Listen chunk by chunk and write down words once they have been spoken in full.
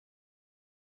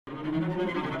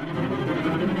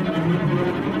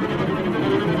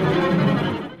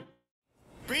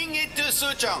Bring it to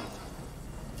Suchong.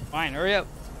 Fine, hurry up.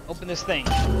 Open this thing.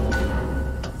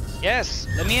 Yes,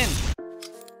 let me in.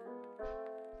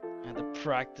 I had to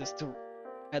practice to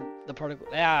add the particle.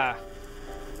 Yeah.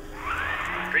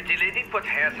 Pretty lady put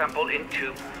hair sample in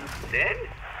tube. Then,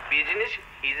 business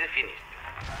is finished.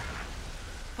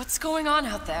 What's going on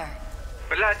out there?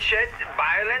 Bloodshed,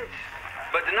 violence,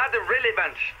 but not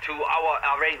relevant to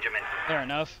our arrangement. Fair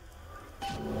enough.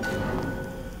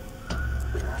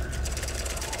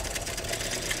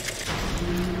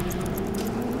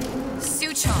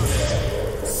 Suchong.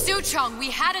 Suchong, we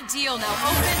had a deal. Now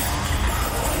open.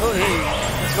 Oh, hey,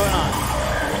 what's going on?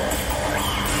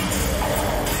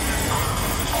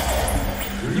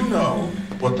 Do you know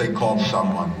what they call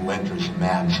someone who enters a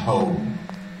man's home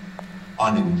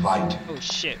uninvited? Oh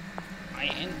shit. Am I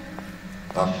in?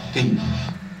 A thief.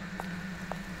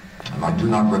 And I do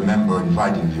not remember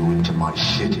inviting you into my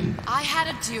city. I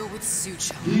had a deal with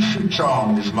Suchong. Yi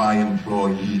Chong is my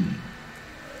employee.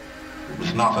 It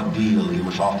was not a deal he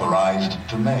was authorized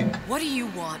to make. What do you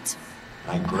want?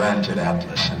 I granted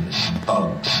Atlas and his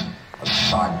thugs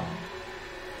asylum.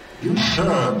 You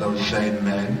served those same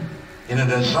men in a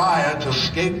desire to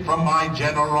escape from my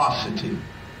generosity.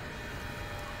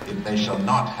 If they shall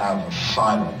not have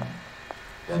asylum,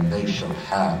 then they shall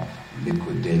have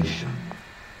liquidation.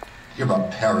 Give a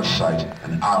parasite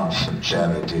an ounce of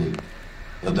charity.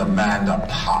 He'll demand a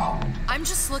pound. I'm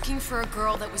just looking for a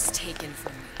girl that was taken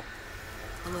from me.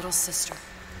 A little sister.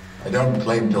 I don't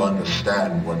claim to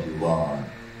understand what you are.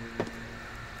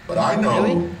 But I know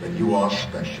Really? that you are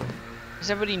special.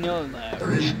 Does everybody know that?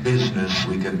 There is business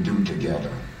we can do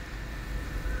together.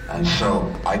 And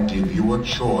so I give you a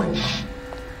choice.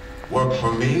 Work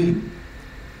for me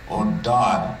or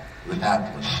die with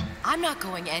Atlas. I'm not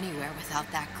going anywhere without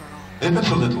that girl. If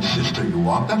it's a little sister you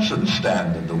want, that shouldn't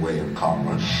stand in the way of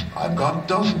commerce. I've got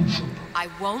dozens of them. I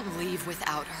won't leave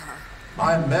without her.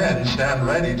 My men stand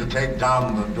ready to take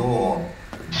down the door.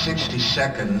 In 60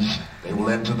 seconds, they will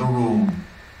enter the room.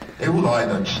 They will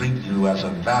either treat you as a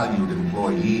valued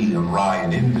employee of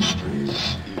Ryan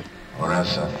Industries, or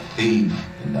as a thief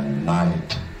in the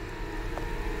night.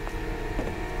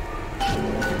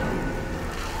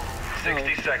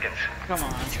 60 seconds. Come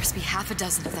on. There must be half a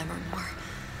dozen of them or more.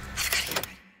 I've got to get...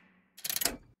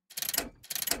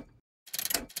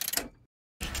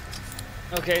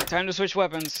 Okay, time to switch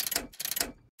weapons.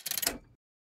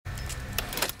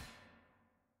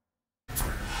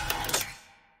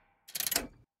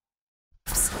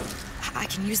 I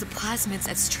can use the plasmids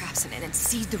as traps in it and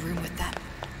seed the room with them.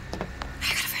 I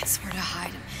gotta find somewhere to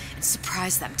hide and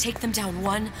surprise them. Take them down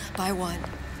one by one.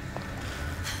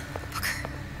 Booker,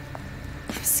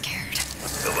 I'm scared.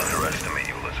 They'll underestimate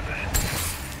you,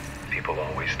 Elizabeth. People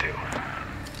always do.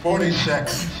 40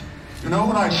 seconds. You know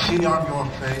what I see on your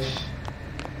face?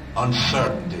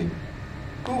 Uncertainty.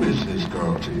 Who is this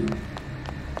girl to you?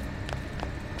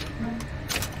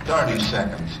 30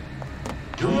 seconds.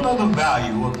 Do you know the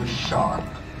value of the shark?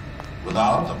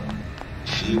 Without them,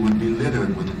 the sea would be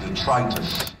littered with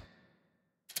detritus.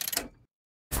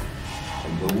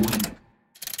 And the weak.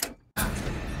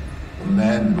 The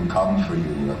men who come for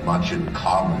you have much in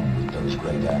common with those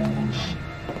great animals.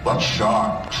 What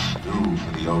sharks do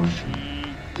for the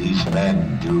ocean, these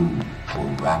men do for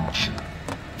rapture.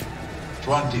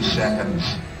 20 seconds.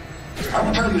 I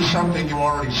will tell you something you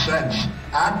already sense.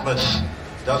 Atlas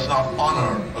does not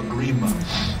honor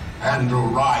agreements. Andrew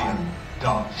Ryan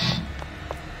does.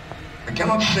 I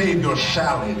cannot save your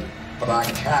Sally, but I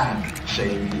can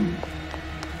save you.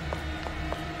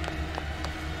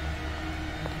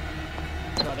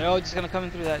 So they're all just gonna come in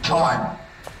through that door. Time.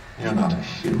 You're not a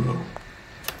hero.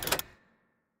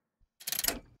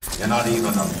 You're not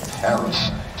even a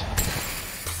parasite.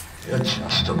 You're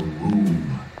just a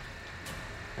room.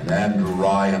 And Andrew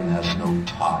Ryan has no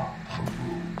time for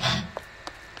rooms.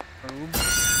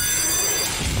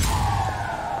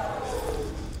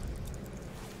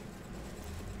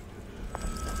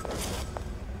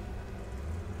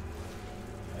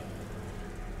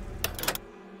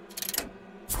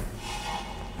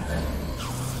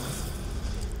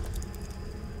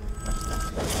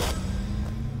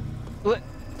 What?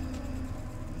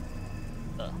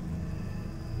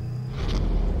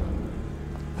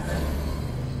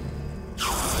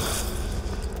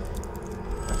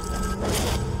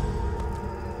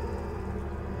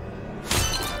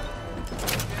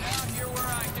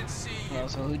 Well,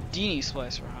 so Houdini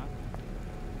splicer, huh?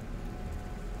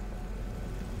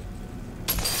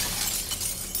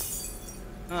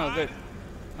 Oh, good.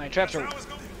 My traps are...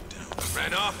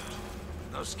 Ran off?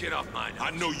 Now get off mine.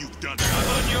 I know you've done it.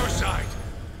 I'm on your side.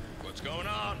 What's going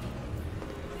on?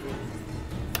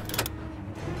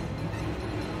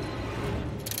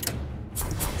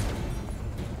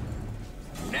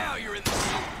 Now you're in the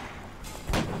suit.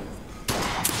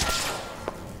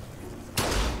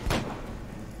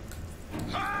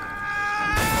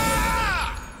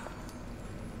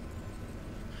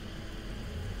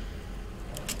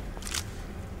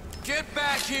 Get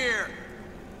back here!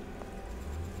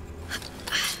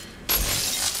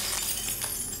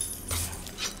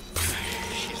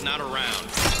 She's not around.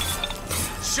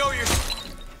 Show your...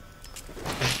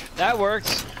 That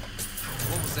works.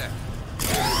 What was that?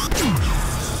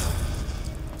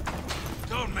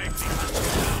 Don't make me hunt you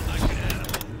down like an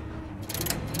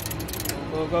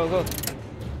animal. Go, go, go.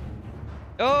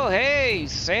 Oh, hey,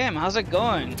 Sam, how's it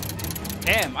going?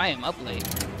 Damn, I am up late.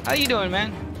 How you doing,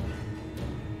 man?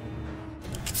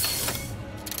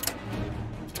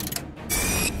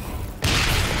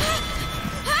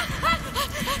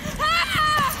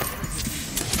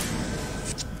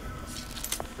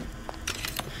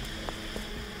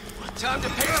 Time to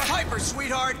pay the piper,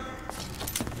 sweetheart!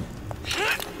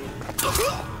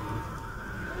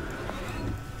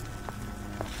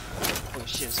 Oh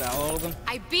shit, is that all of them?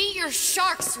 I beat your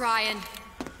sharks, Ryan.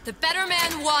 The better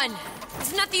man won.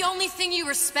 Isn't that the only thing you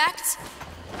respect?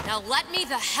 Now let me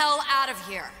the hell out of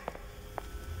here.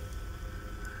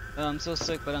 I'm so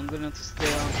sick, but I'm good enough to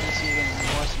stay on PC again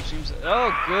and watch some streams.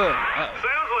 Oh, good.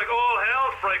 Sounds like all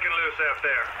hell's breaking loose out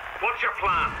there. What's your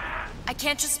plan? I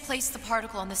can't just place the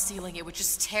particle on the ceiling, it would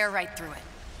just tear right through it.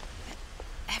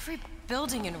 Every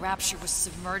building in Rapture was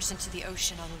submerged into the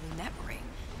ocean on a lunette ring,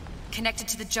 connected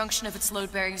to the junction of its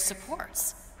load-bearing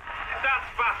supports. That's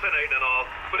fascinating and all,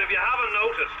 but if you haven't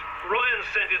noticed, Ryan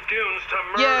sent his goons to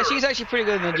murder. Yeah, she's actually pretty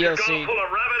good in the If you're DLC. gonna pull a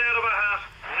rabbit out of a hat,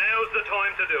 now's the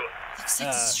time to do it. Looks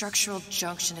like the structural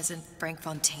junction is in Frank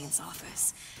Fontaine's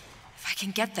office. If I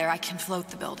can get there, I can float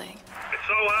the building. It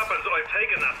so happens I've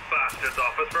taken that bastard's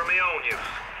office for my own use.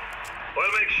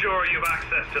 I'll make sure you've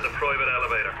access to the private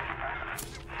elevator.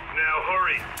 Now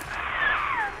hurry.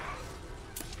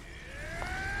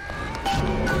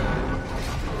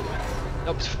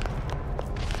 Oops.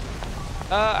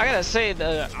 I gotta say,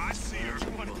 I see her.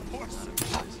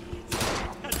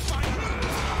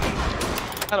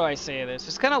 how do I say this?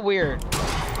 It's kind of weird.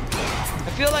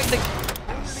 I feel like the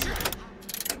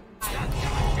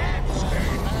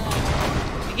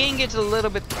game gets a little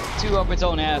bit too up its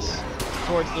own ass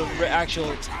towards the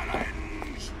actual,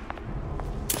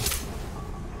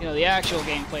 you know, the actual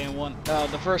gameplay in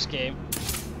the first game.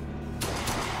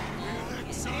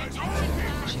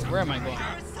 Shit, where am I going?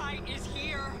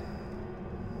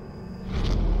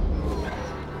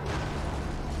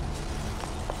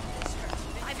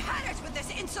 I've had it with this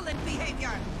insolent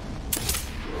behavior.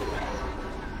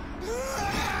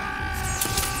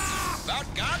 About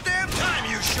goddamn time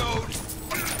you showed!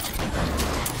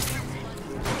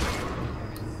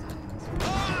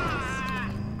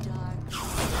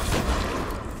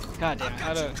 God damn,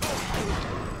 how to...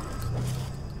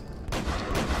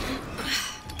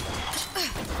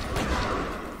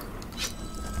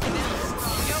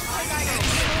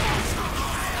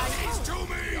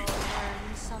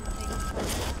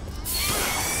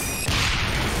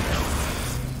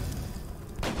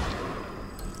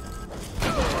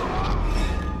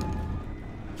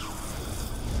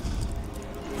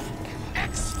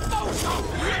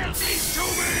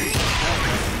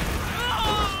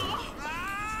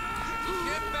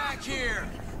 Get back here!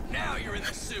 Now you're in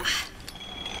the suit!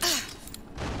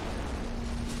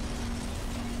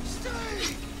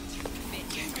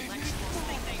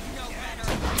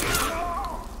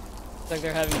 It's like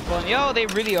they're having fun. Yo, they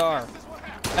really are.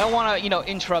 I don't want to, you know,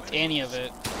 interrupt any of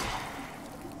it.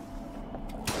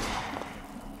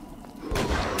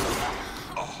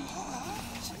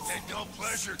 Take no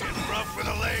pleasure getting rough with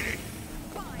a lady.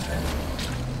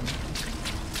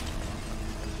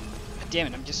 God damn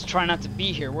it, I'm just trying not to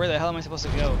be here. Where the hell am I supposed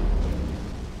to go?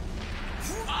 You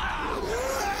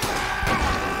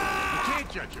can't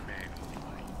judge a man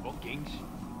by bookings.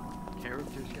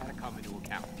 Characters gotta come into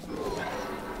account.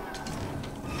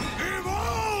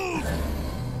 Evolve!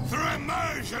 Through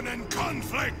immersion and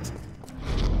conflict!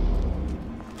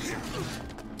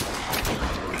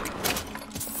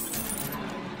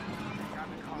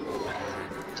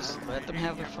 Just let them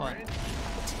have their fun.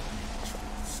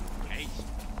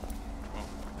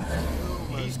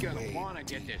 He's gonna wanna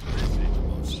get this message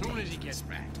as soon as he gets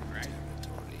back, right?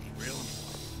 Really?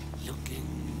 Looking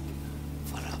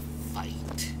for a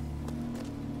fight.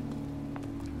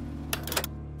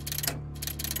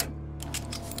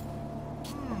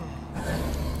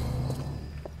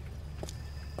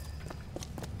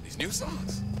 new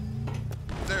songs.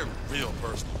 They're real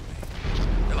personal to me.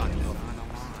 They're like love.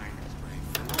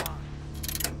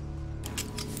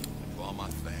 For all my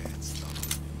fans,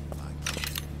 stuff like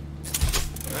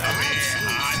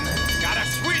got a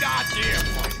sweet idea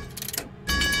for you.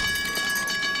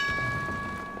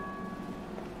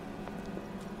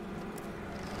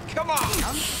 Come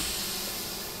on!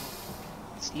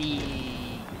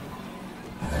 Sleep.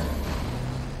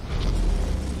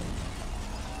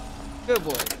 Good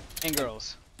boy and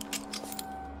girls.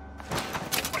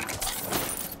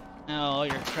 Now all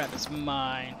your crap is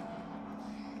mine.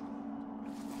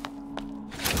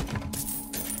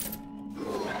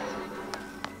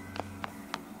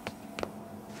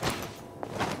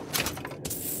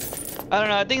 I don't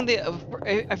know. I think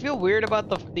I feel weird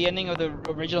about the ending of the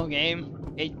original game.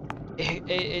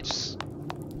 It's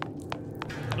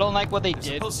I don't like what they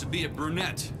did. Supposed to be a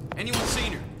brunette. Anyone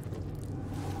seen her?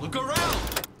 Look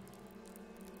around.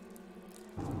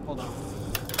 Hold on.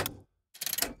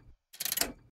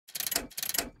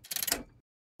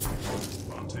 The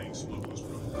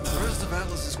rest of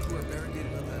Atlas's crew are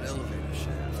barricaded up that elevator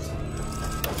shaft.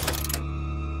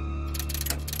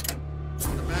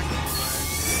 In the back of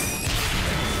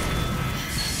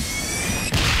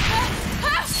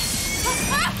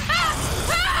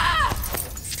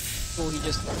Oh, he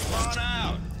just on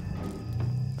out.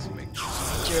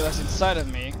 tear that's inside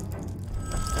of me.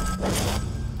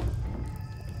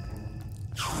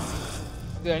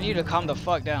 Dude, I need you to calm the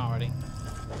fuck down already.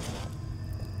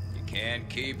 You can't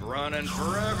keep running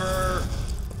forever.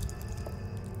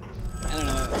 I don't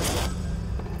know.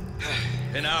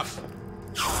 Enough.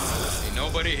 Ain't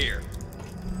nobody here.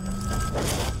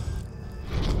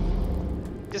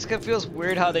 Just feels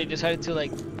weird how they decided to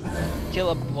like kill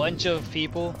a bunch of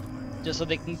people just so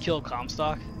they can kill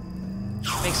Comstock.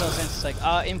 Makes no sense. It's like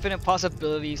infinite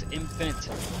possibilities, infinite.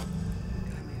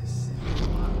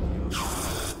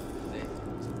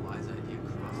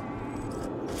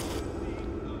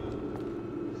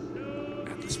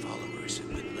 Atlas followers have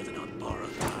been living on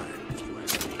borrowed time, if you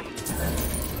ask me.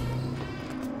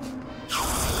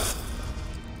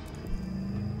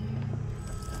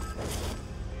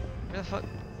 Where the fuck?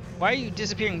 Why are you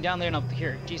disappearing down there and up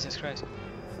here? Jesus Christ.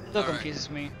 Still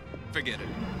confuses me. Forget it.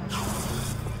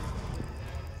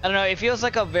 I don't know, it feels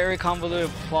like a very convoluted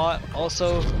plot.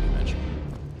 Also,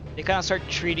 they kind of start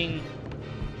treating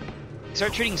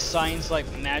science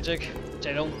like magic, which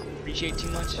I don't appreciate too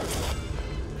much.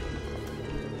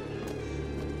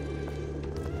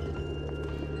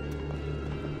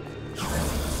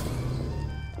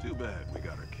 Too bad we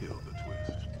gotta kill the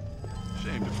twist.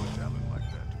 Shame to put talent like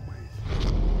that to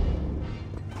waste.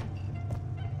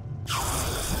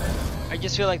 I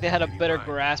just feel like they had a better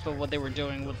grasp of what they were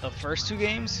doing with the first two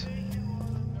games.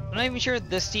 I'm not even sure if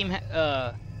this team,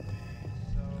 if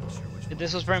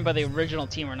this was framed by the original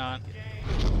team or not.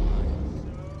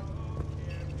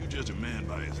 You judge a man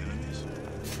by his enemies.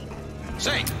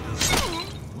 Say!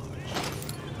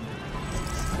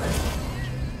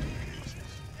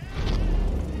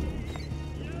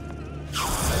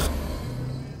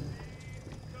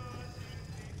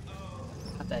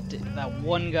 That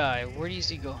one guy, where is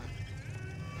he going?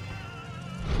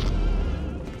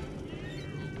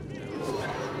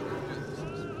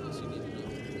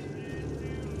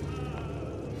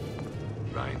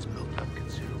 Ryan's built up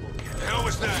considerable cash. The hell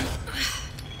was that?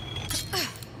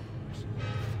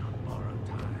 On borrowed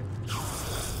time.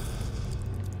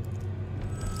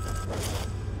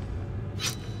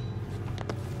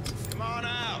 Come on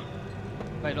out.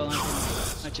 Wait, hold on.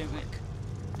 My chin, wait.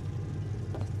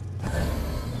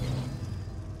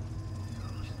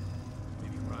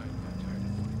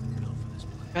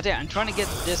 God damn, I'm trying to get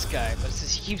this guy, but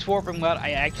since he keeps warping out,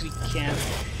 I actually can't.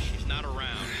 She's not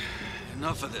around.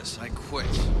 Enough of this. I quit.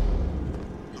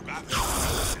 Look,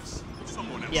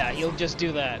 someone else. Yeah, he'll just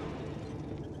do that.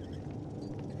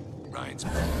 Ryan's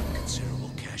built up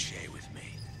considerable cachet with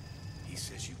me. He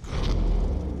says you go.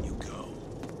 You go.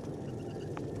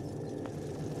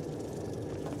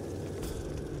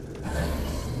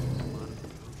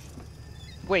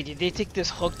 Wait, did they take this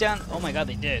hook down? Oh my god,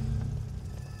 they did.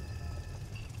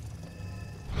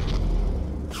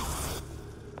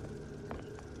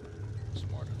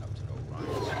 Smart enough to know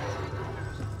Ryan's.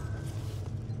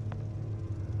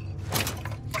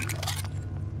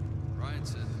 Ryan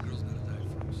said the girl's gonna die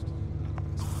first.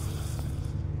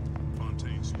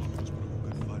 Fontaine smugglers put up a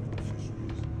good fight in the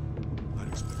fisheries. I'd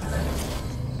expect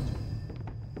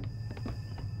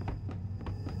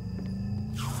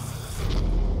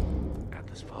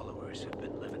Atlas followers have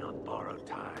been living on borrowed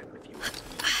time.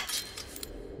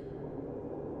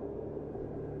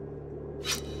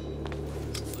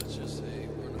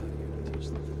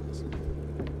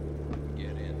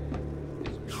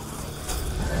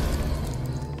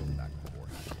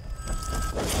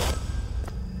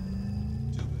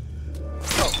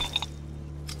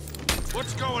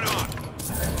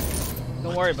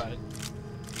 Don't worry about it.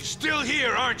 You're still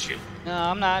here, aren't you? No,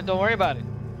 I'm not. Don't worry about it.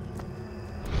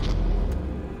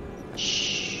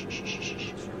 Shh.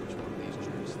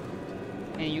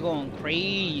 Man, you're going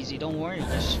crazy. Don't worry.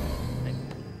 Just.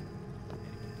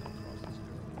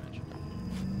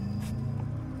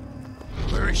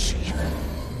 Where is she?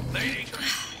 Lady,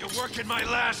 you're working my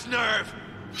last nerve.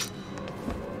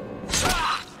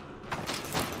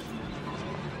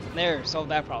 There, solve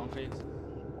that problem for you.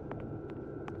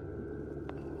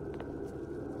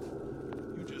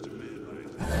 You just a man,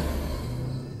 right?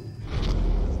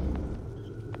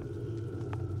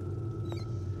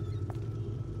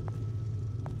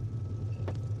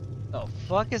 The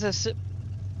fuck is a sip?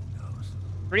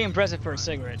 Pretty impressive for a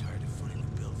cigarette.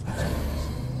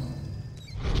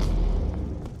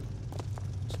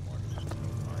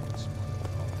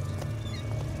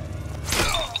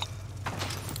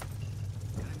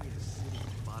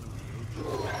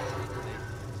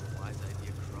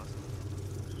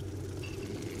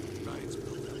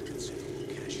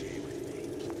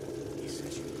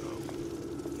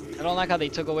 I don't like how they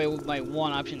took away my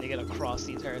one option to get across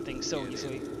the entire thing so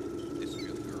easily. This will be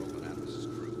the girl on Atlas's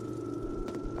crew.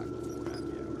 Back before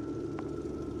happy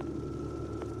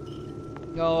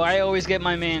hour. Yo, I always get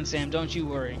my man, Sam. Don't you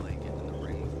worry. Like it in the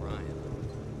ring with Ryan.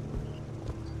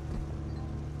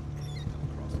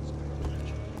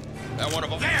 That one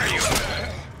of them. There you are!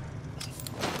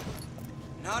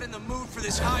 Not in the mood for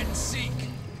this hide and seek.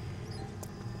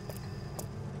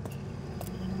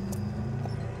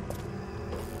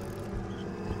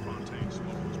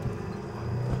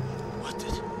 What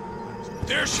did...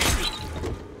 There she is!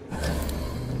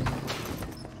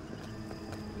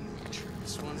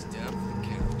 This one's down for the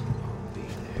count.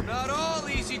 We're not all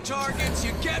easy targets,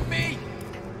 you get me?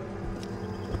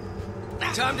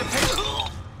 Time to pay.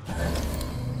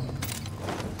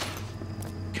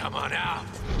 Come on out.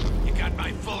 You got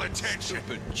my full attention.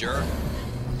 Stupid jerk.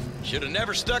 Should have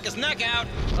never stuck his neck out.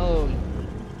 Oh.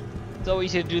 It's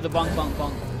always easy to do the bunk, bunk,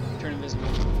 bunk. Turn invisible.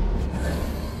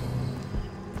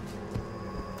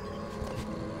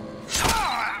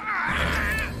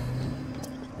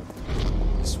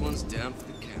 This one's down for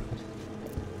the count.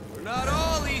 We're not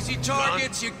all easy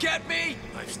targets, you get me?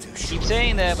 Life's too Keep short.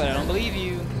 saying that, but I don't believe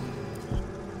you.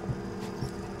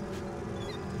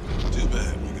 Too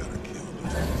bad we gotta kill the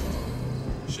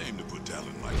truth. Shame to put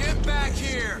talent like Get back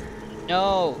here!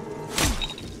 No.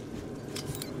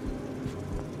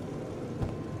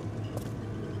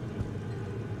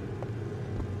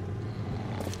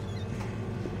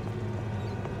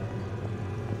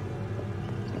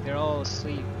 They're all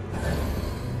asleep.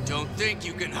 Don't think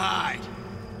you can hide.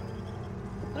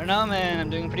 I don't know, man. I'm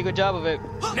doing a pretty good job of it.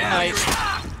 Now Night. you're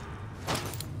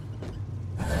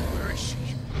Where is she?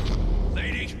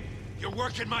 Lady, you're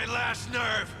working my last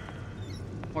nerve.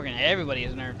 Working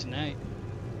everybody's nerve tonight.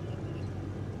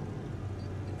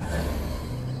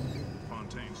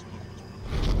 Fontaine's smoke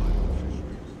was one of the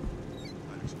fisheries.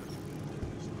 I'd expect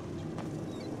this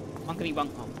not. Bunkity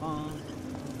bunk bunk bunk.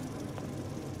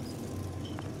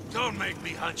 Don't make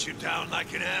me hunt you down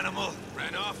like an animal.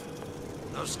 Ran off?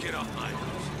 Now get off my nose.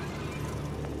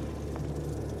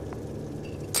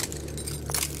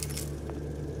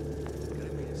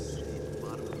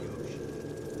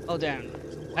 Oh damn.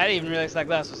 I didn't even realize that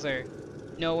glass was there.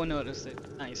 No one noticed it.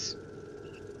 Nice.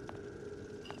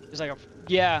 There's like a...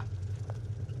 Yeah.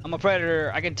 I'm a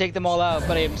predator. I can take them all out,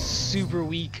 but I am super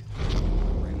weak.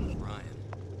 Ring with Ryan.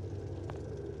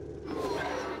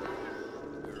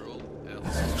 Girl,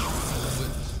 Atlas's crew,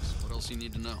 witnesses. What else you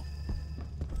need to know?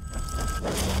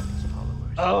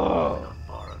 Oh.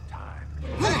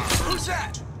 Hey, who's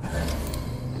that?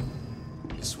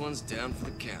 This one's down for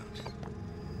the count.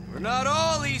 We're not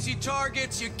all easy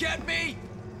targets, you get me?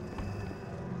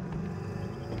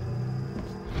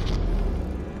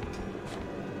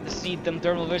 Just need them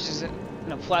thermal visions in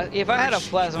a if I had a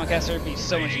plasma caster, it'd be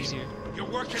so much easier. You're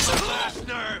working my last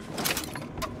nerve.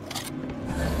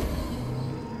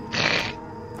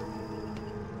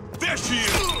 There she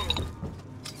is!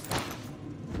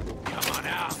 Come on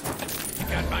out. You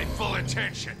got my full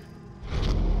attention.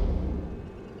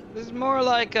 This is more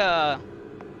like a...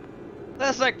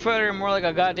 Less like Predator, more like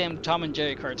a goddamn Tom and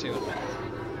Jerry cartoon.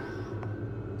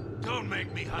 Don't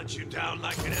make me hunt you down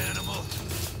like an animal.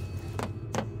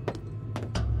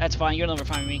 That's fine, you'll never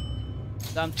find me.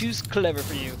 I'm too clever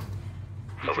for you.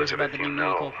 Elizabeth, you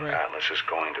know Atlas is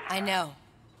going to... I know.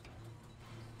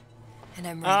 And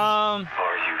I'm ready. Are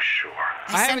you sure?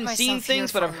 I set haven't seen myself here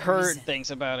things, but for I've a heard reason,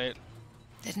 things about it.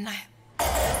 didn't I?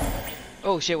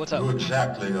 Oh shit, what's up? Who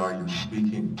exactly are you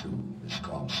speaking to, Miss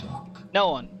Comstock? No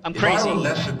one. I'm If I crazy. were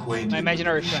less acquainted My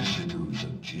imaginary with the friend. vicissitudes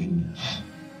of genius,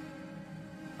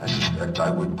 suspect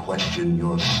I would question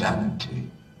your sanity.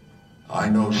 I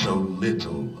know so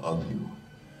little of you,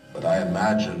 but I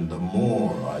imagine the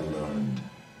more I learned,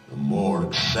 the more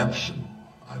exceptional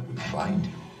I would find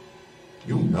you.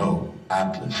 You know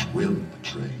Atlas will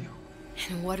betray you.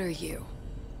 And what are you?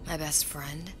 My best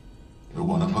friend? You're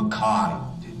one of a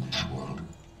kind in this world.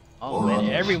 Oh man,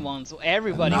 everybody wants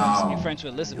to be friends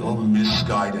with Elizabeth. Your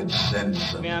misguided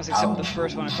sense To be of honest, except the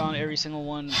first one, I found every single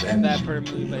one a bad part of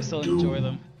the movie, but I still enjoy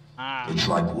them. It's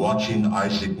like watching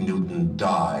Isaac Newton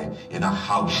die in a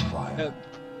house fire.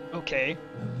 Okay.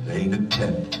 A vain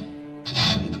attempt to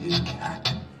save his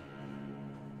cat.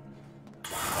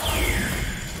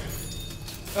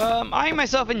 I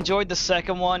myself enjoyed the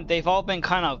second one. They've all been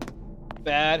kind of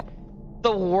bad.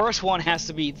 The worst one has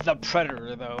to be The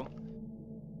Predator, though.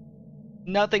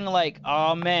 Nothing like,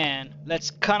 oh man,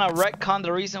 let's kind of retcon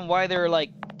the reason why they're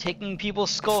like taking people's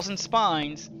skulls and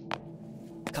spines.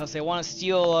 Because they want to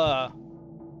steal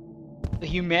the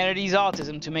humanity's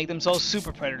autism to make themselves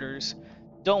super predators.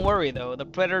 Don't worry though, the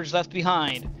predators left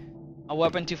behind a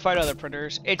weapon to fight other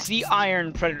predators. It's the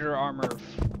Iron Predator armor.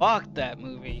 Fuck that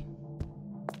movie.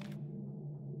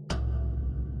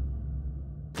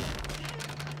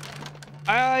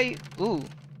 Ooh.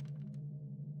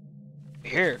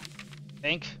 Here.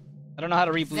 Think. I don't know how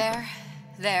to reboot.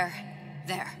 There.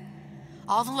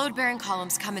 All the load-bearing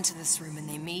columns come into this room and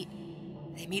they meet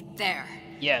there.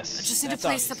 Yes. I just need to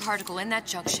place the particle in that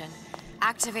junction,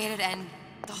 activate it, and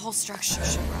the whole structure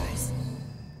should rise.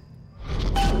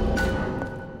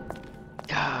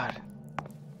 God.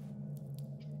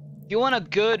 If you want a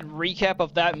good recap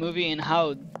of that movie and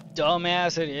how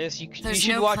dumbass it is, you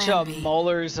should watch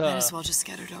Muller's. Might as well just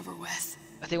get it over with.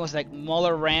 I think it was like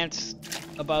Muller rants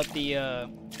about the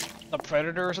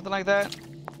Predator or something like that.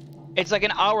 It's like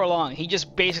an hour long. He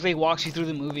just basically walks you through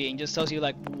the movie and just tells you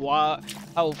like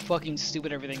how fucking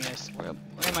stupid everything is. Where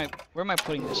am I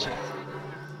putting this shit?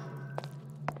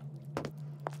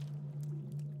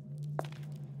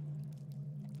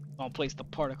 I'll place the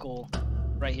particle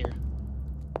right here.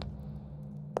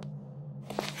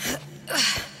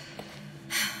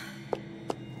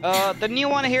 The new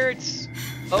one here, it's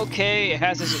okay. It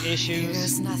has its issues.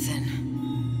 There's nothing.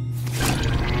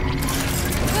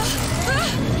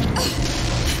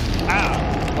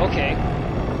 Ah, okay.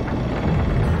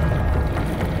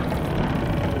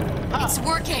 It's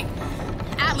working.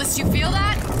 Atlas, you feel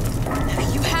that?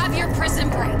 You have your prison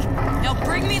break. Now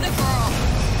bring me the girl.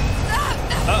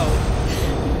 Uh-oh.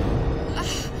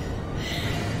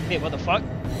 Hey, what the fuck?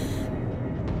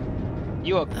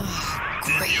 You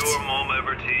Did your mom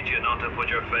ever teach you not to put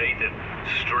your faith in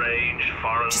strange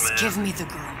foreign men? Just give me the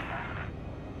girl.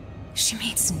 She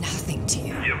means nothing to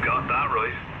you. You've got that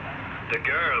right. The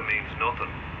girl means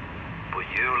nothing. But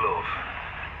you, love,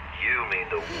 you mean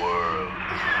the world.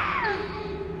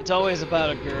 It's always about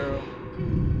a girl.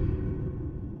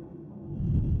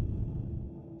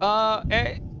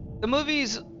 The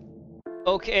movie's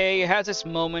okay, it has its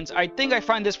moments. I think I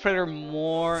find this Predator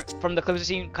more, from the clips I've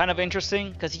seen, kind of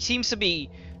interesting, because he seems to be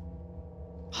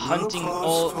hunting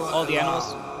all the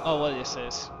animals. Oh, what is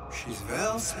this? She's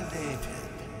well sedated.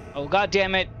 Oh, god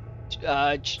damn it.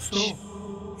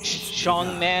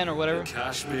 Sean Man or whatever.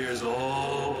 Kashmir's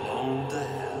all blown to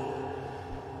hell.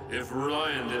 If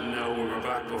Ryan didn't know we were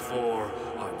back before,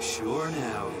 I'm sure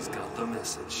now he's got the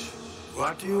message.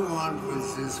 What do you want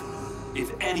with this one?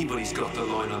 If anybody's got the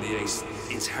line on the ace,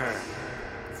 it's her.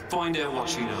 Find out what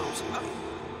she knows.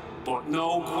 But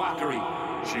no quackery.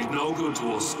 She's no good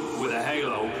to us with a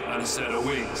halo and a set of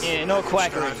wings. Yeah, no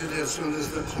quackery. Started as soon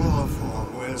as the claw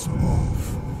form wears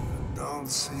off. Don't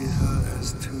see her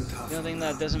as too tough. The only thing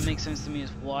that doesn't make sense to me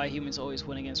is why humans always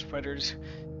win against predators.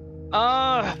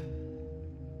 The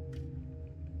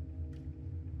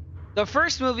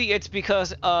first movie, it's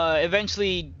because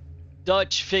eventually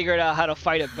Dutch figured out how to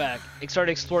fight it back. It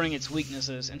started exploring its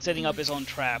weaknesses and setting up his own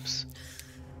traps.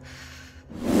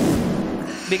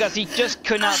 Because he just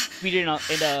could not beat it in a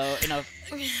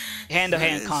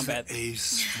hand-to-hand combat.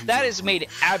 That is made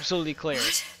absolutely clear.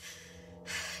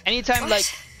 Anytime, like,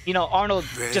 you know, Arnold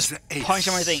just punched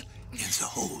him or anything,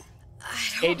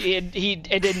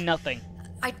 it did nothing.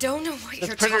 I don't know what you're talking about.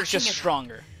 The Predator's just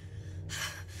stronger.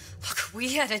 Look,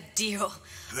 we had a deal.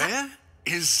 Where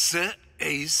is the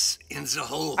ace in the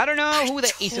hole? I don't know who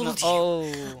the ace in the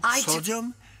hole.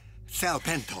 Sodium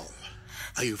thiopental.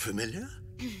 Are you familiar?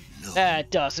 No.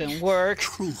 That doesn't work.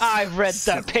 I've read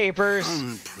the papers.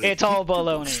 It's all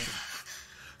baloney.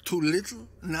 Too little,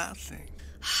 nothing.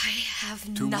 I have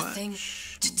nothing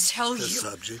to tell you.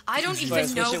 I don't But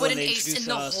even know what an ace in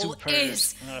the hole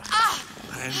is.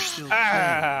 I am still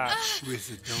with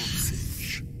the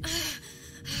dosage.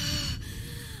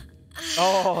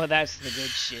 Oh, that's the good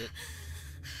shit.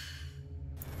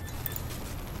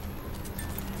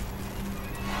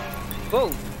 Whoa.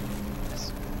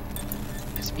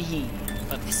 That's me.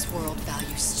 This world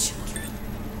values children,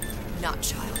 not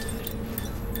childhood.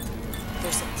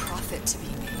 There's a profit to be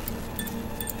made,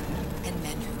 and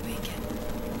men who make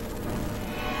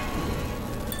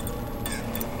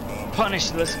it. Punish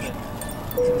this kid.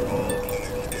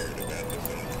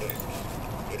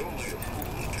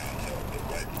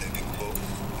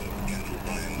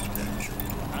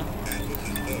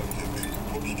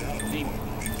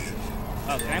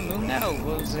 Oh, can I move now?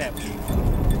 What was that?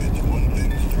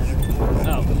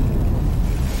 Oh.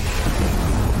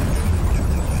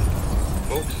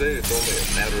 Folks say it's only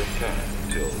a matter of time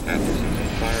until Atlas's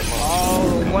entire mind.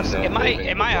 Oh, what's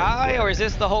am I high, or is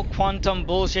this the whole quantum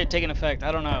bullshit taking effect?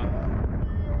 I don't know.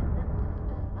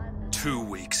 2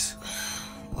 weeks.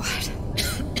 What?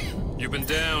 You've been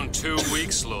down 2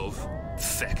 weeks, love.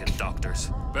 Feckin' doctors.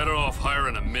 Better off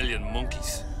hiring 1,000,000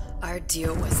 monkeys. Our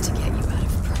deal was to get you out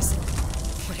of prison.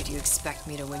 What, did you expect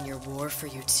me to win your war for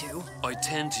you too? I'd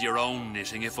tend to your own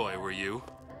knitting if I were you.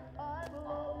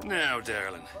 Now,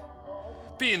 darling,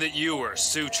 being that you were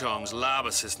Suchong's lab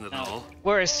assistant and all,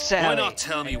 where is Sally? why not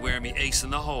tell me where me ace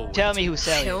in the hole went? Tell me who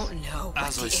Sally is. I don't know.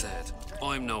 As I said,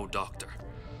 I'm no doctor.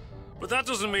 But that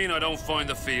doesn't mean I don't find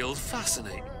the field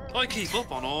fascinating. I keep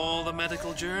up on all the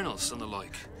medical journals and the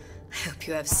like. I hope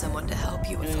you have someone to help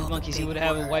you with all monkeys the he would big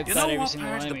have words. wiped You out know every what single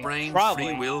part one of of the me. brain Probably.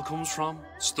 free will comes from?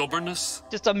 Stubbornness?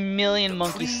 Just 1,000,000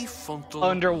 monkeys Prefrontal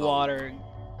underwater. lobe.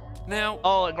 Now,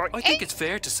 Oh, I think it's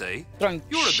fair to say throwing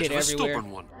you're a shit bit of a everywhere.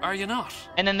 stubborn one, are you not?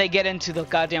 And then they get into the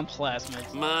goddamn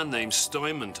plasmids. A man named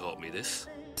Steinman taught me this.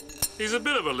 He's a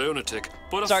bit of a lunatic,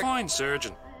 but a Sorry. fine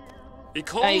surgeon. He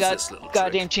calls Now you got this little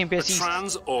goddamn trick a chimpanzees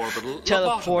transorbital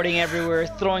teleporting lobotomy. everywhere,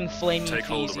 throwing flaming Take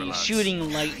hold of her, feces, lads.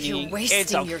 shooting lightning. You're wasting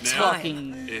it's a your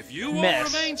fucking If you won't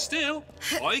mess. remain still,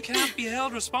 I can't be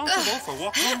held responsible for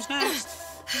what comes next.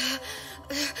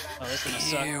 Oh, this is gonna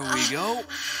suck. Here we go.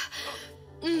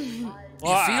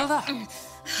 Wow. You feel that?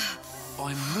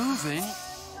 I'm moving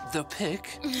the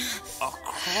pick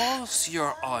across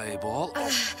your eyeball. Oh,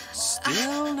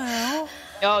 still now.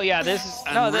 Oh yeah, this is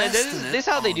And no. This resting is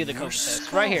how they it do on the your COVID test.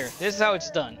 skull. Right here. This is how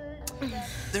it's done.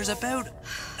 There's about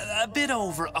a bit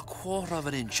over 1/4 of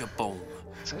an inch of bone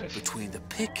between the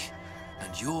pick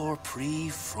and your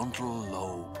prefrontal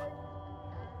lobe.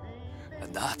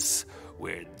 And that's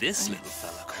where this little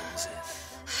fella comes in.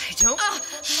 I don't...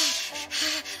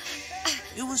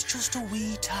 It was just a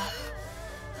wee tap.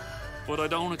 But I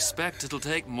don't expect it'll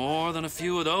take more than a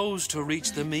few of those to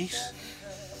reach the meat.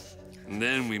 And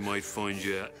then we might find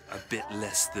you a bit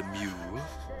less the mule.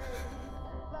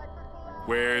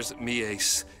 Where's me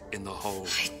ace in the hole?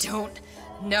 I don't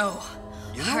know.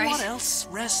 You know All right. what else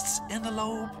rests in the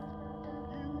lobe?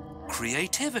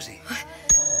 Creativity.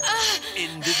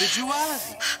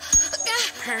 Individuality.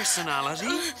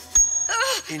 Personality.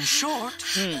 In short,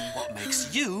 what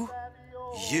makes you,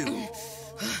 you.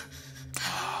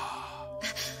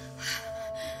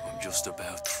 I'm just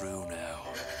about through now.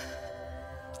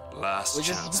 Last We're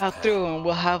chance. just about pal. through, and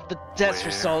we'll have the test Where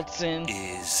results in.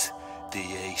 is the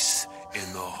ace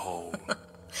in the hole?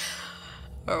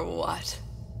 Or what?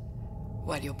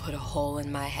 What, you'll put a hole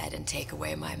in my head and take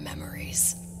away my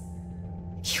memories?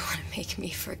 You want to make me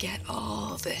forget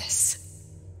all this?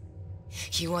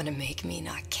 You want to make me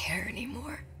not care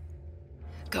anymore?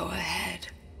 Go ahead.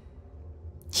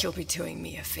 You'll be doing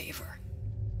me a favor.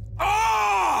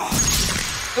 Oh!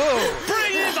 Oh!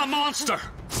 Bring in the monster!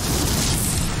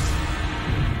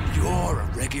 You're a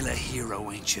regular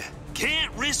hero, ain't you?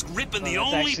 Can't risk ripping the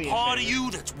that's only actually a part of favor.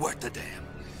 you that's worth a damn.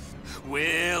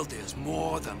 Well, there's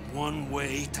more than one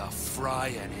way to fry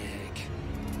an egg.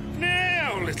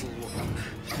 Now, little woman,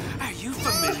 are you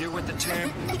familiar with the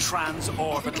term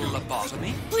transorbital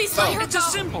lobotomy? Please let her It's a go.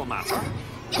 simple matter.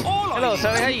 All Hello, I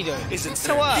Sally, need how to you doing? is So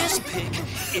insert what? this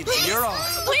pick into your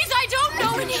eye. Please, I don't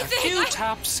know And give it a few anything.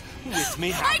 taps with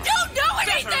me I hammer. don't know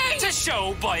Better anything. to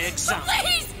show by example.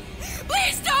 Please,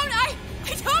 please don't. I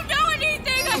don't know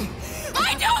anything.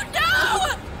 I don't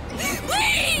know.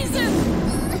 Please.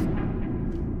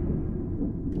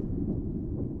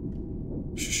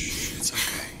 Shh, it's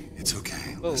okay. It's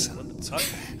okay. Oh, Listen, it's okay.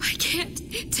 I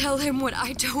can't tell him what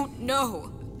I don't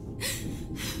know.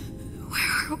 Where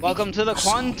are we? Welcome to the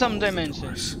Saw quantum all the dimension.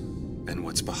 doors, and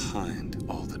what's behind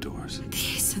all the doors. The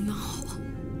ace in the hole.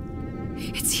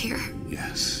 It's here.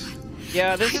 Yes,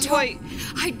 Yeah, this is why.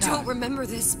 I don't remember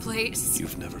this place.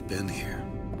 you've never been here.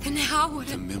 Then how would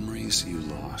The it? memories you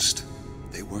lost,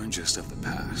 they weren't just of the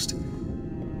past.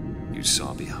 You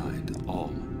saw behind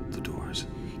all the doors.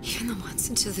 Even the ones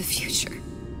into the future.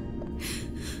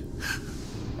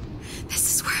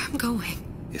 I'm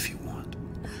going. If you want.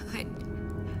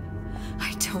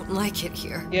 I don't like it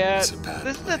here. Yeah, this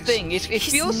is the thing. It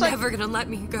feels like he's never gonna let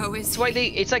me go. Is it's why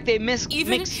it's like they mix two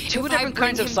different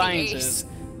kinds of sciences,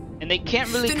 and they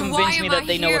can't really convince me that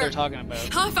they know what they're talking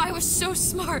about. How if I was so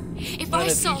smart? If I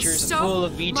saw so full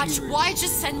of much, why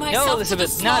just send myself no, Elizabeth,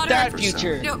 to the slaughter? not that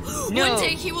future. No, one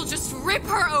day he will just rip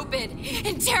her open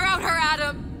and tear out her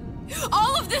atom.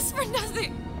 All of this for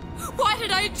nothing. Why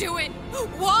did I do it?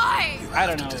 Why? I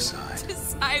don't know.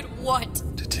 Decide what?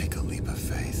 To take a leap of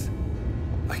faith.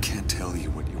 I can't tell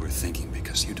you what you were thinking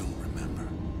because you don't remember.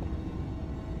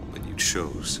 But you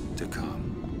chose to come.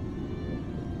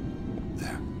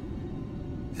 There.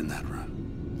 In that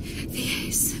room. The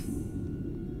ace.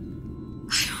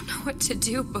 I don't know what to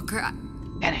do, Booker.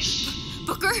 Vanish.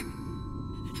 Booker?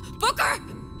 Booker!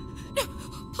 No,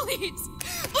 please.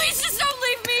 Please just don't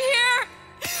leave me here!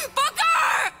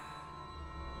 Booker!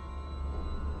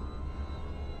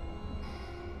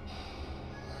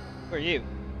 Who are you?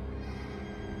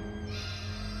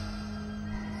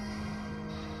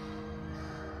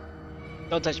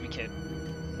 Don't touch me, kid.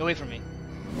 Get away from me.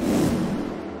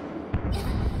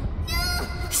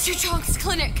 Suchong's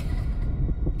clinic!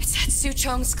 It's at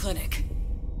Suchong's clinic.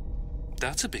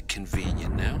 That's a bit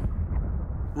convenient now.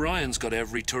 Ryan's got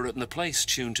every turret in the place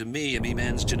tuned to me and me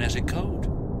men's genetic code.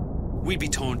 We'd be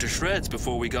torn to shreds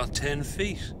before we got 10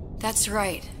 feet. That's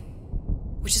right.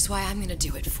 Which is why I'm gonna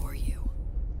do it for you.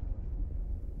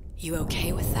 You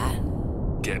okay with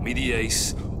that? Get me the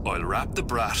ace. I'll wrap the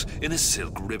brat in a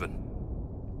silk ribbon.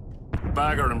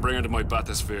 Bag her and bring her to my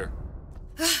bathysphere.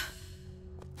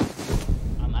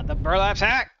 I'm at the burlap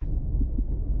sack.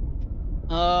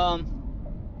 Oh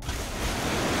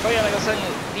yeah, like I was telling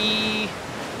you,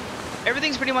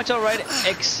 everything's pretty much all right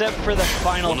except for the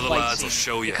final One of the fight lads scene. will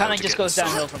show you It kind how of to just get goes inside.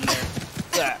 downhill from there.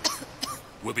 Yeah.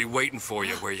 We'll be waiting for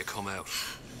you where you come out.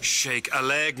 Shake a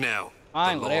leg now.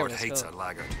 Fine, the whatever, Lord let's hates go. a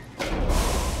laggard.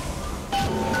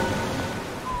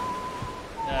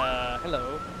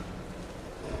 Hello.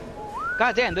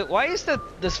 God damn, why is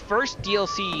this first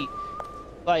DLC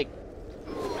like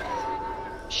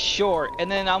short, and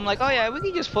then I'm like, oh yeah, we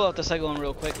can just pull out the second one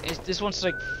real quick. This one's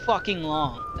like fucking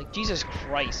long. Like Jesus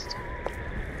Christ,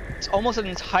 it's almost an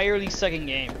entirely second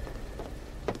game.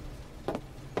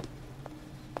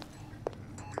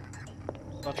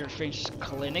 Doctor Strange's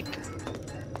clinic.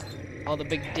 All the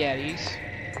big daddies.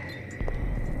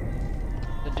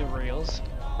 The derails.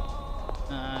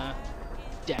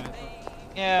 Damn it.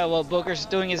 Yeah, well, Booker's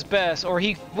doing his best, or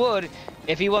he would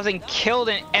if he wasn't killed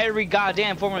in every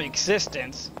goddamn form of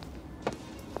existence.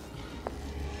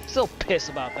 Still pissed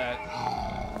about that.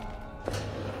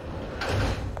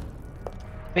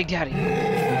 Big Daddy.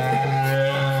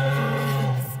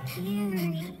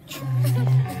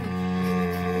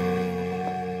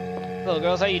 Hello,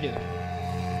 girls. How you doing?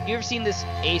 You ever seen this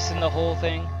ace in the whole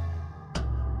thing?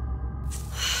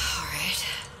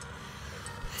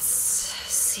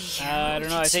 I don't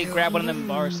know, I say grab one of them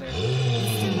bars there.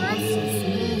 The monster's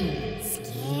mean.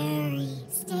 Scary.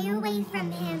 Stay away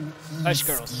from him. Hush,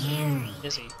 girls. Scary.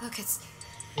 Is he? Look, it's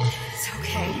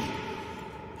okay.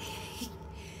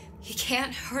 He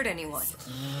can't hurt anyone.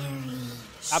 Scary.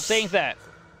 Stop saying that.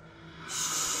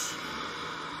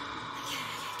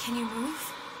 Can you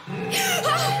move?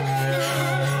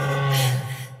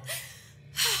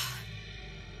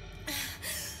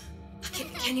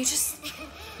 Can you just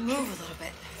move a little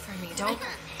bit for me? Don't.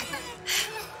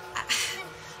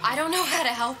 I don't know how to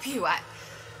help you. I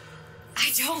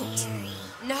don't.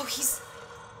 No, he's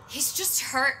just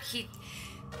hurt. He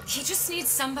just needs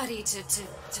somebody to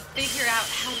figure out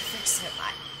how to fix him.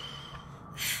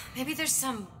 Maybe there's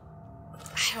some.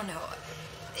 I don't know.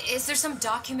 Is there some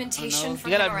documentation for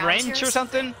you got him a around wrench here or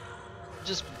something?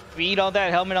 Just beat on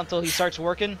that helmet until he starts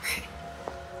working?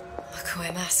 Look who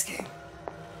I'm asking.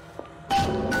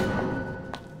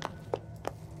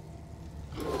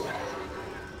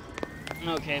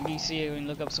 Okay, let me see if we can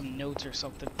look up some notes or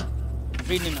something.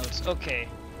 Read the notes, okay.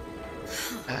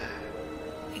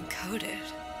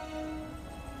 Encoded.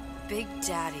 Big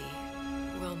Daddy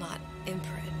will not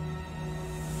imprint.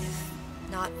 If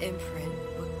not imprint,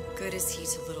 what good is he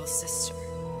to little sister?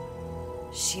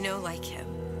 She no like him.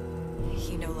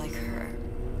 He no like her.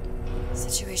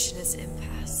 Situation is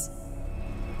impasse.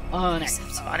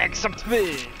 Unacceptable.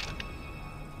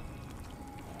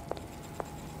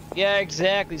 Yeah,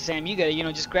 exactly, Sam. You gotta,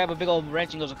 just grab a big old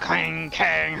wrench and goes kang,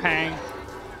 kang, hang.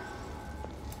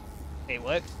 Hey,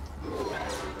 what?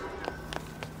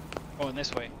 Going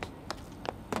this way.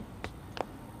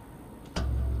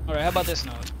 Alright, how about this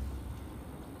note?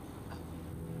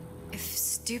 If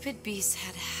stupid beasts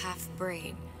had half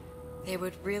brain, they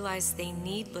would realize they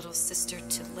need little sister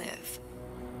to live.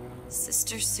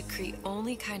 Sisters secrete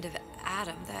only kind of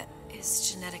atom that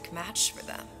is genetic match for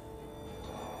them.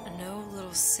 No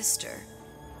little sister,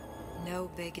 no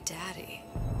big daddy.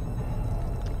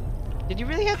 Did you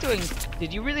really have to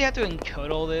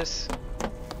encode all this?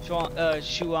 Shuang,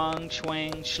 Shuang,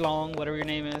 Shlong, whatever your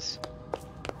name is.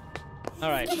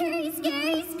 Alright.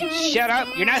 Shut up!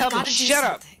 You're not helping! Shut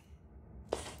up!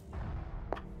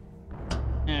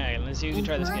 Alright, let's see if we can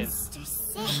try this again.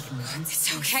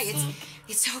 It's okay,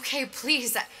 it's okay,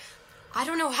 please. I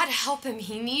don't know how to help him.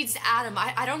 He needs Adam.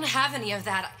 I don't have any of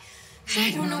that.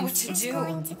 I don't know what to do.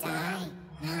 Going to die.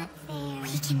 Not fair.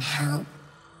 We can help.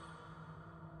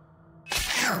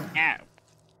 Ow.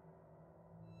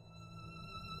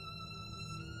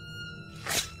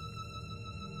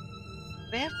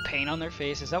 They have paint on their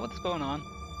face. Is that what's going on?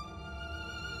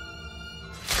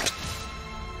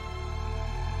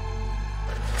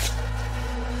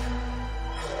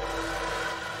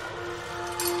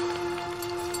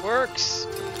 Works.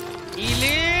 He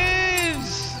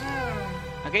lives.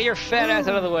 Now get your fat ass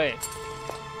out of the way.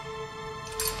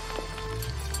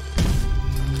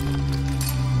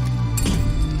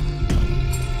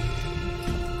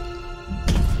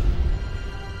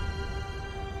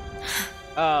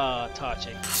 Oh,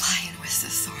 touching. Lion with the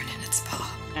thorn in its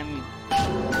paw. And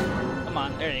come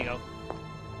on, there you go.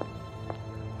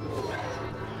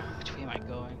 Which way am I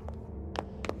going?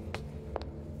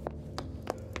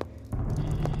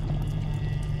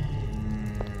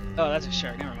 Oh, that's a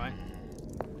shark. Never mind.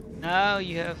 Now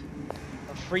you have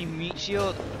a free meat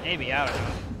shield. Maybe, I don't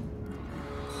know.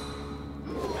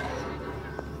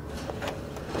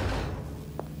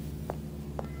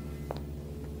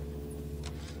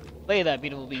 Play that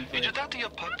beautiful bean for Is that your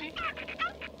puppy?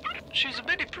 She's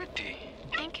very pretty.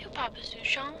 Thank you, Papa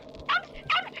Suchong.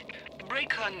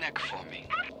 Break her neck for me.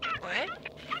 What?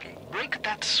 Break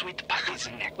that sweet puppy's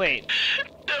neck. Wait.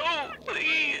 No,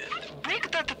 please. Break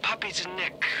that puppy's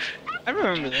neck. I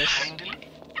remember this. Kindly.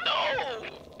 No.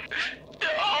 No.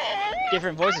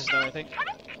 Different voices though, I think.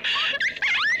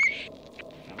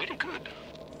 Very good.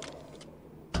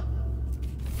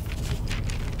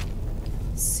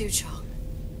 Suchong,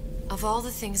 of all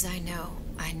the things I know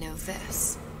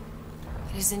this.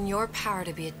 It is in your power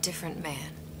to be a different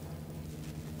man.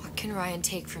 What can Ryan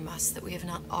take from us that we have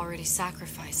not already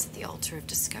sacrificed at the altar of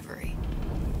discovery?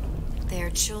 They are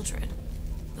children,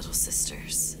 little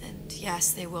sisters, and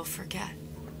yes, they will forget.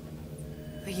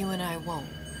 But you and I won't.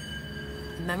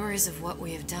 The memories of what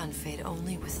we have done fade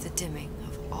only with the dimming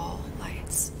of all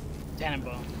lights.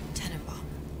 Tannenbaum. Tannenbaum.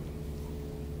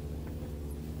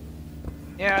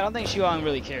 Yeah, I don't think Shuang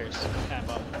really cares.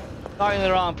 Tannenbaum. Talking to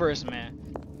the wrong person, man.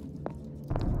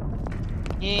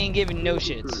 He ain't giving no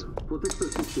shits. Protector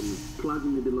system, Plaza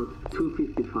Medilot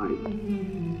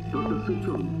 255. Dr.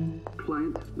 Suchong,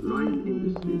 client Ryan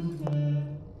Industries.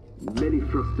 Very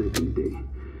frustrating day.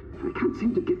 I can't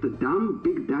seem to get the damn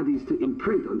big daddies to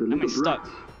imprint on the little brats.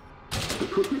 The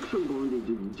protection bondage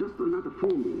is just another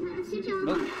formula.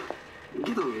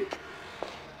 Get away.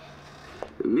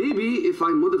 Maybe if I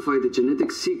modify the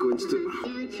genetic sequence to...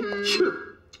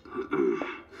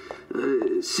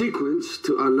 sequence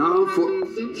to allow for...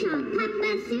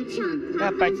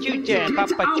 Papa Chucha,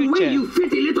 Papa Get away, Chucha. you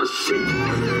filthy little shit!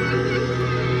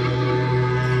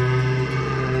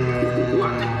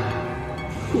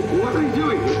 What are you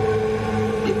doing?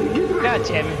 God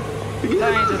damn it.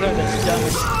 Scientists are the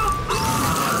dumbest.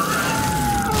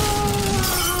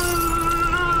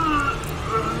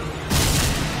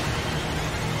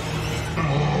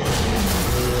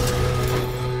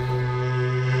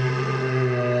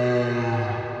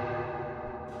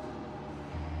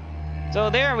 So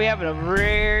there we have a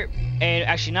rare, and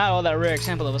actually not all that rare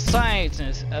example of a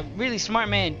scientist, a really smart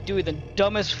man doing the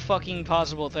dumbest fucking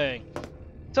possible thing.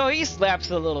 So he slaps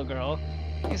the little girl.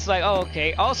 He's like, oh,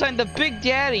 okay. All of a sudden, the big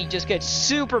daddy just gets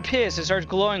super pissed and starts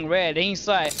glowing red. And he's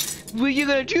like, what you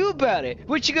gonna do about it?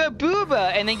 What you gonna boo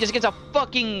about? And then he just gets a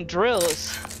fucking drill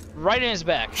right in his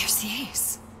back. There's the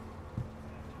ace.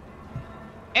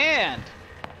 And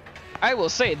I will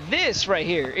say this right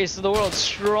here is the world's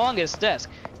strongest desk.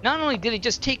 Not only did it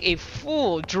just take a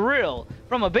full drill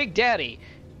from a big daddy,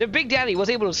 the big daddy was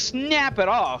able to snap it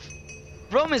off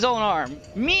from his own arm,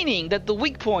 meaning that the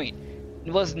weak point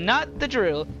was not the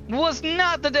drill, was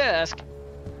not the desk,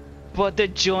 but the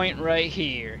joint right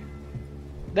here.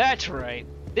 That's right.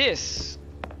 This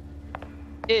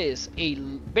is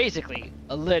basically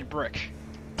a lead brick.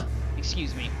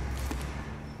 Excuse me.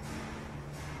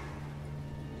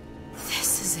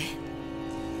 This is it.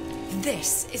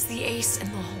 This is the ace in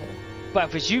the hole.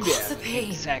 Papazubia. The pain.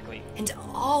 Exactly. And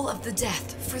all of the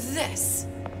death for this.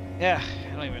 Yeah,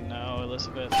 I don't even know,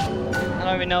 Elizabeth. I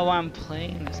don't even know why I'm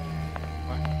playing this game.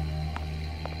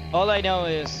 All I know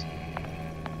is...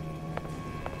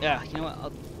 Yeah, you know what?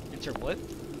 I'll enter what?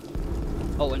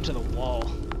 Oh, enter the wall.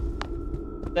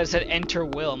 That said enter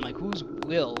Will. I'm like, who's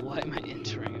Will? Why am I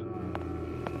entering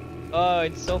him? Oh,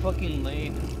 it's so fucking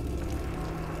late.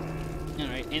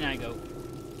 Alright, in I go.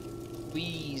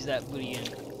 Squeeze that booty in.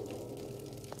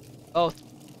 Oh,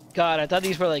 God, I thought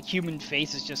these were like human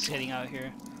faces just sitting out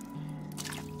here.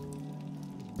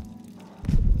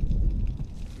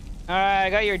 Alright, I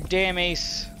got your damn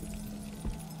ace.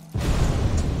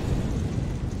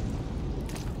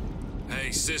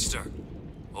 Hey, sister.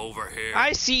 Over here.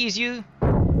 I seize you.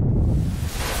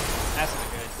 That's not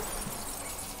good.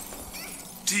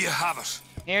 Do you have it?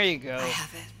 Here you go. I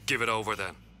have it. Give it over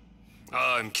then.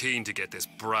 I'm keen to get this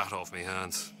brat off me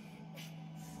hands.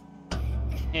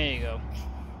 Here you go.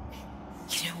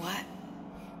 You know what?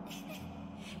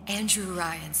 Andrew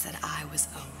Ryan said I was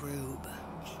a rube.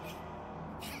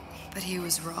 But he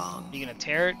was wrong. You gonna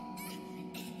tear it?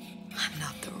 I'm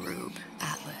not the rube,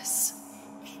 Atlas.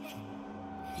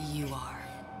 You are.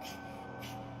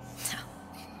 Now,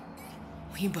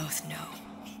 we both know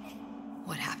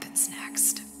what happens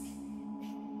next.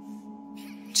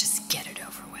 Just get it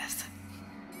over with.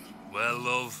 Well,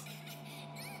 love,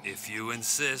 if you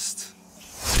insist.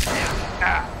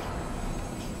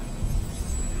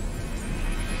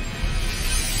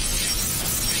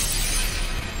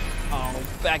 Oh,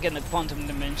 back in the quantum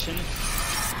dimension.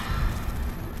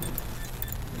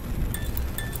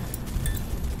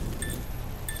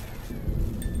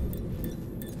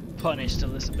 Punished,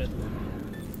 Elizabeth.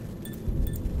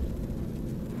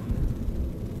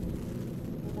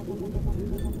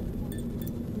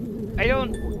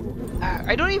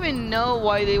 I don't even know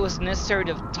why it was necessary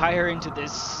to tie her into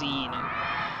this scene.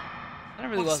 I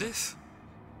don't really. What's this?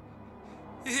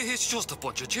 It's just a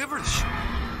bunch of gibberish.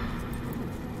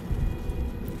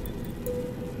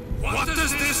 What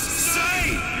does this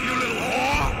say, you little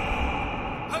whore?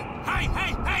 Hey,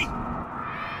 hey, hey!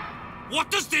 What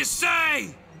does this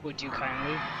say? Would you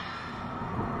kindly?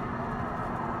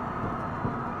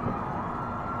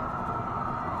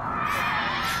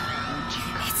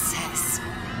 It says,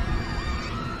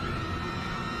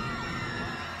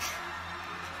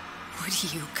 would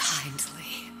you kindly?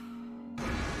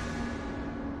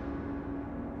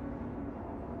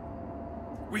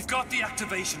 We've got the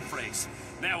activation phrase.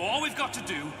 Now all we've got to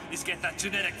do is get that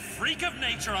genetic freak of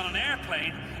nature on an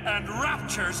airplane and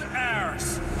Rapture's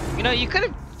ours. You know, you could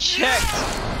have checked.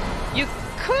 You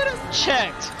could have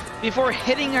checked before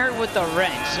hitting her with the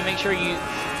wrench to make sure you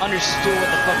understood what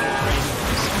the fucking wrench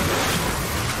was.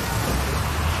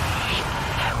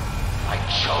 I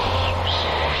chose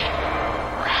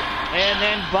you. And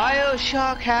then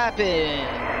Bioshock happened.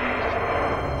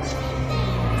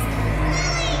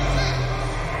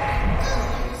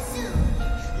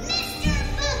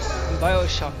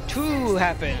 Bioshock 2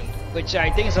 happened, which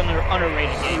I think is an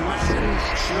underrated game.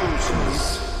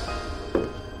 Chooses,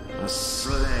 a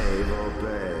slave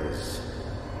obeys.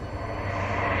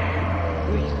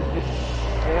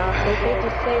 We are here to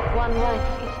save one life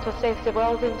is to save the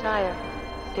world entire.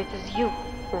 It is you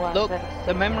who are Look,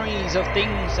 the memories of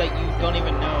things that you don't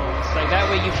even know. It's like that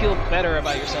way you feel better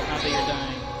about yourself now that you're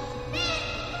dying.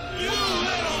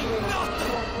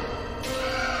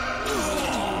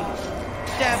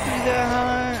 Stab through the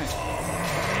heart.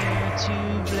 You're to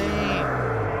blame.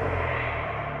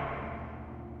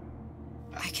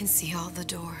 I can see all the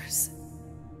doors.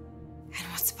 And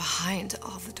what's behind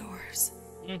all the doors.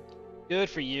 Good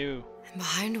for you. And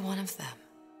behind one of them,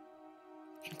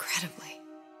 incredibly,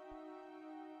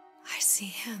 I see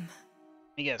him.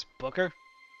 I guess Booker?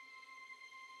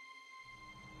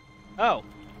 Oh.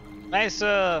 Nice, is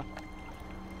that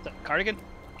a cardigan?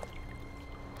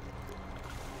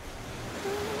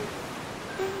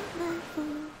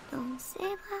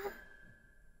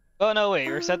 Oh no, wait,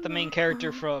 or is that the main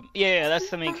character from... Yeah, that's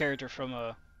the main character from,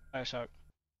 Bioshock.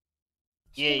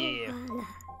 Yeah.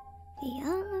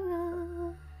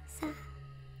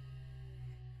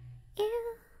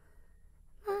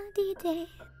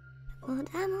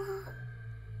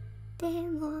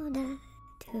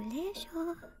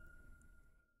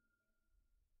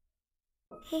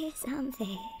 Et ça me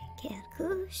fait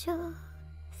quelque chose.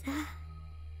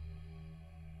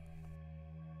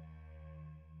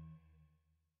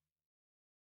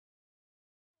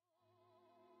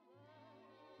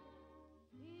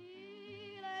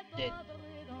 Dead.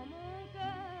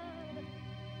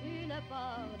 Une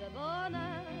part de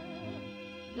bonheur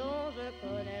dont je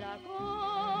connais la cause.